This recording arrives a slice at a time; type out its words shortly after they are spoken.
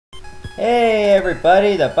Hey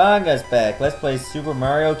everybody, the Bangaa's back. Let's play Super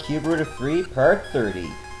Mario Cube Router 3 Part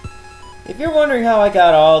 30. If you're wondering how I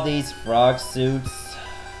got all these frog suits,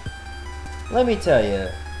 let me tell you.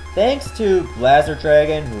 Thanks to Blazer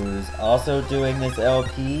Dragon, who's also doing this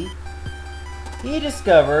LP, he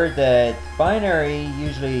discovered that Binary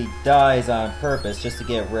usually dies on purpose just to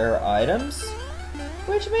get rare items,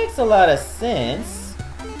 which makes a lot of sense.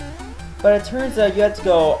 But it turns out you have to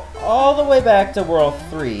go all the way back to World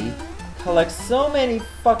 3, collect so many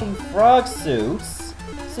fucking frog suits,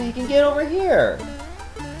 so you can get over here.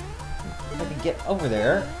 If I can get over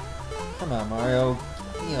there. Come on, Mario.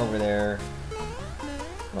 Get me over there.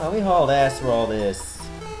 Well, we hauled ass for all this.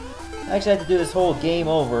 I actually had to do this whole game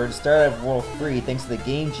over to start at World 3 thanks to the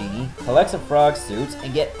Game Genie, collect some frog suits,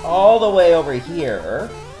 and get all the way over here,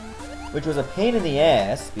 which was a pain in the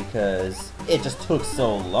ass because it just took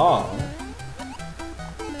so long.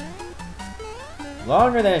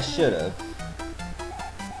 Longer than it should have.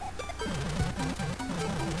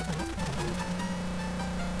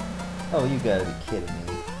 Oh, you gotta be kidding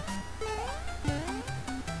me.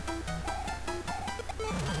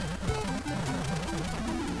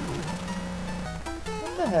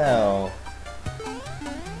 What the hell?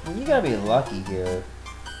 I mean, you gotta be lucky here.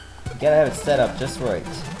 You gotta have it set up just right.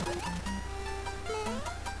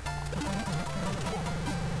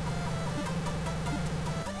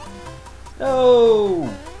 No!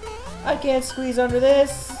 I can't squeeze under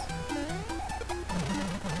this!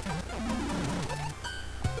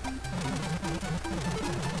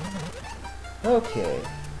 Okay.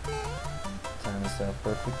 Time this out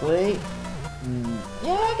perfectly.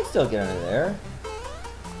 Yeah, I can still get under there.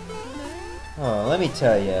 Oh, let me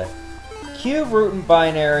tell you. Cube Root and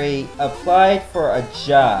Binary applied for a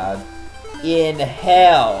job in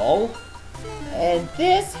hell, and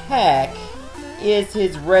this hack is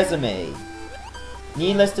his resume.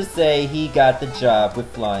 Needless to say, he got the job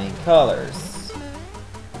with flying colors.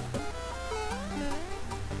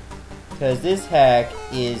 Because this hack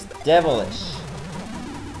is devilish.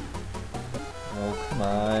 Oh, come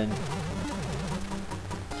on.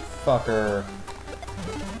 Fucker.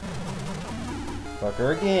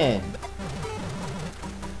 Fucker again.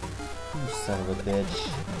 You son of a bitch.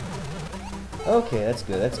 Okay, that's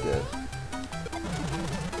good, that's good.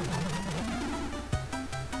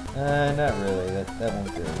 Not really. That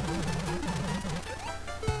won't do.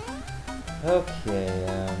 Okay,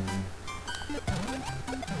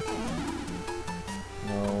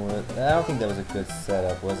 no, I don't think that was a good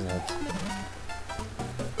setup, wasn't it?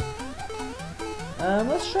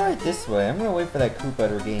 Let's try it this way. I'm gonna wait for that Koopa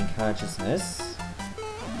to regain consciousness.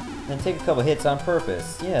 Then take a couple hits on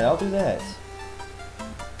purpose. Yeah, I'll do that.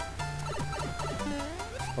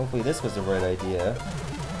 Hopefully this was the right idea.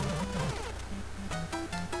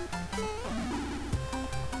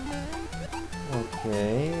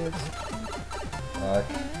 Okay, fuck.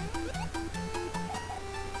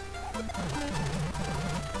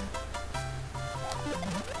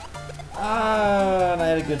 Ah, and I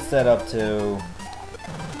had a good setup too.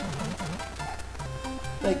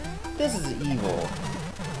 Like, this is evil.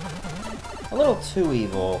 A little too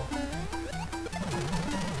evil.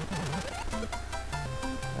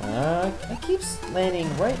 I keep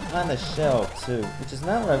landing right on the shell too, which is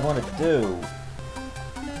not what I want to do.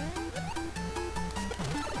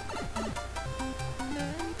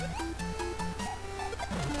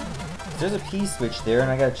 There's a P-switch there,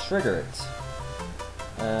 and I gotta trigger it.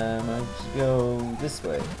 I should go this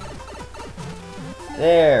way.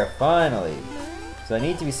 There, finally. So I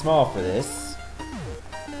need to be small for this.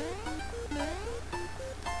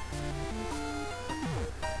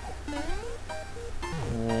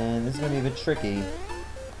 And this is gonna be a bit tricky.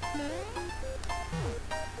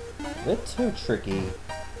 A bit too tricky.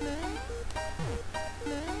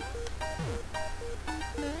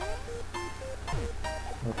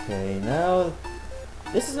 Okay, now,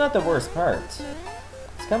 this is not the worst part.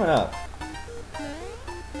 It's coming up.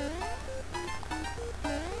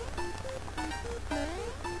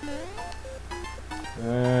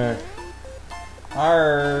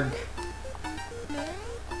 Arg.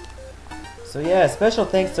 So yeah, special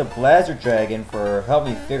thanks to Blazer Dragon for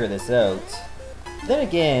helping me figure this out. Then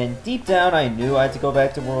again, deep down I knew I had to go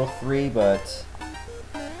back to World 3, but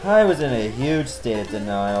I was in a huge state of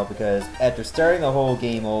denial because after starting the whole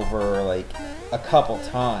game over like a couple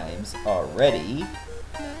times already,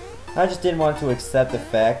 I just didn't want to accept the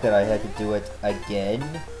fact that I had to do it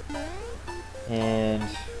again. And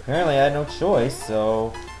apparently I had no choice,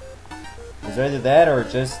 so it was either that or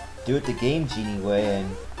just do it the Game Genie way,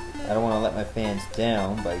 and I don't want to let my fans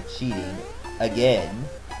down by cheating again.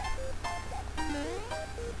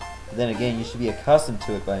 But then again, you should be accustomed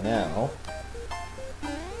to it by now.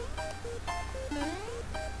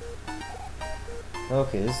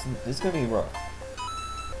 Okay, this is gonna be rough.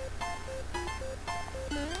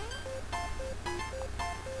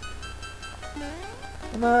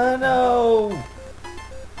 Come on, no!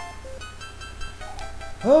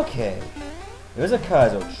 Okay. It was a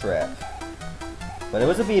Kaizo trap. But it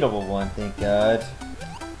was a beatable one, thank God.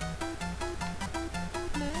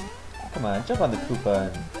 Come on, jump on the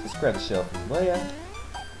Koopa and just grab the shell from me, will ya?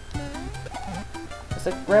 Just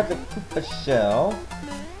like grab the Koopa shell.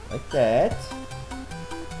 Like that.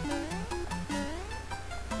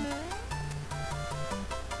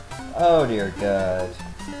 Oh dear God.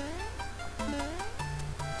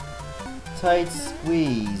 Tight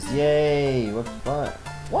squeeze, yay, what fun.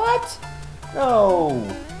 What? No!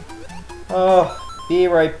 Oh, be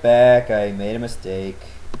right back, I made a mistake.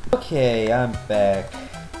 Okay, I'm back.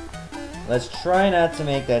 Let's try not to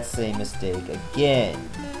make that same mistake again.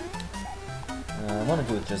 I want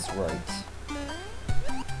to do it just right.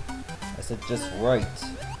 I said just right,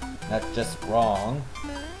 not just wrong.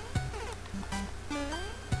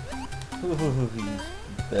 You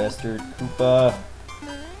bastard Koopa.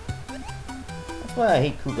 That's why I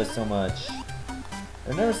hate Koopa so much.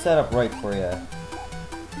 They're never set up right for you.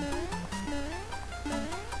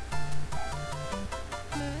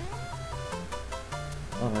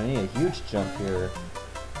 Oh, I need a huge jump here.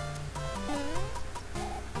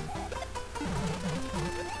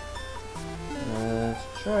 Let's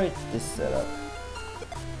try this setup.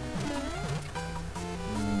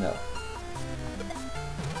 No.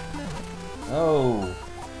 Oh.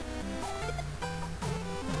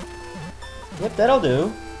 Yep, that'll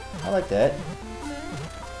do. I like that.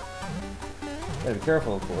 Gotta be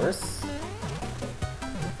careful, of course. Go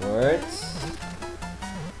for it.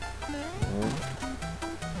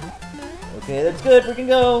 Okay, that's good. We can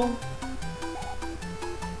go.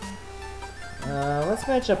 Let's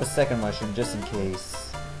match up a second mushroom just in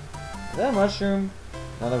case. Is that a mushroom?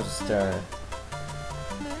 No, that was a star.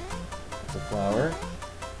 It's a flower.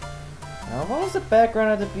 Now, why does the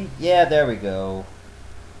background have to be... Yeah, there we go.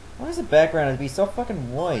 Why does the background have to be so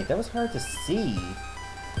fucking white? That was hard to see.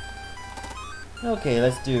 Okay,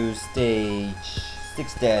 let's do stage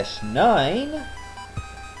 6-9.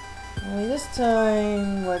 Only this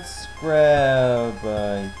time, let's grab...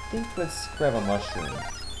 I think let's grab a mushroom.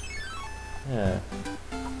 Yeah.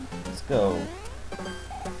 Let's go.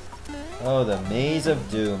 Oh, the Maze of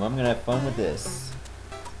Doom. I'm gonna have fun with this.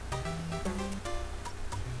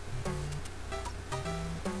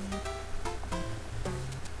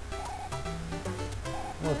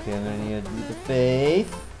 Okay, I'm gonna need a leap of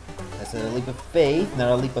faith. I said a leap of faith, not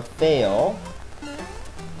a leap of fail.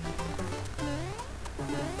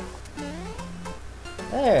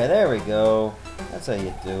 There we go. That's how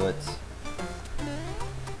you do it.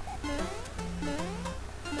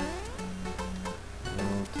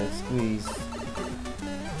 Oh, tight squeeze.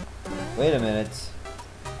 Wait a minute.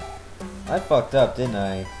 I fucked up, didn't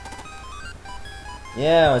I?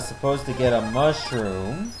 Yeah, I was supposed to get a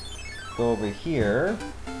mushroom. Go over here.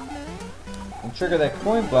 And trigger that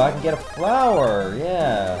coin block and get a flower.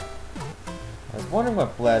 Yeah. I was wondering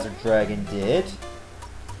what Blazer Dragon did.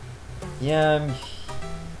 Yeah, I'm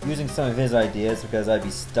using some of his ideas because I'd be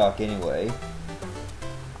stuck anyway.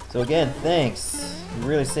 So again, thanks. You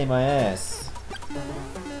really saved my ass.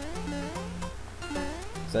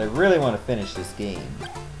 So I really want to finish this game.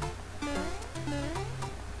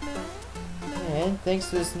 And thanks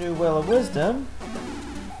to this new Well of Wisdom,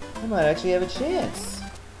 I might actually have a chance.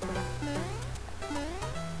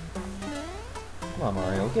 Come on,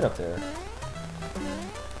 Mario, get up there.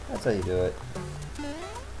 That's how you do it.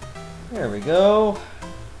 There we go.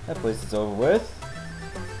 That place is over with.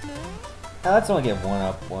 Now let's only get one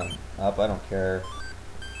up, I don't care.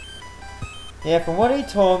 Yeah, from what he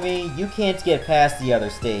told me, you can't get past the other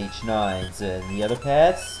stage 9s and the other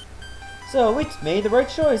paths. So we made the right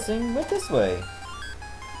choice and went this way.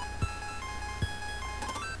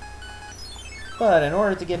 But in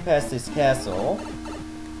order to get past this castle,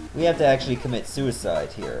 we have to actually commit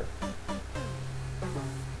suicide here.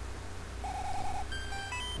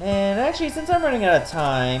 And actually, since I'm running out of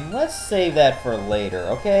time, let's save that for later,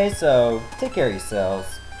 okay? So, take care of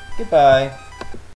yourselves. Goodbye.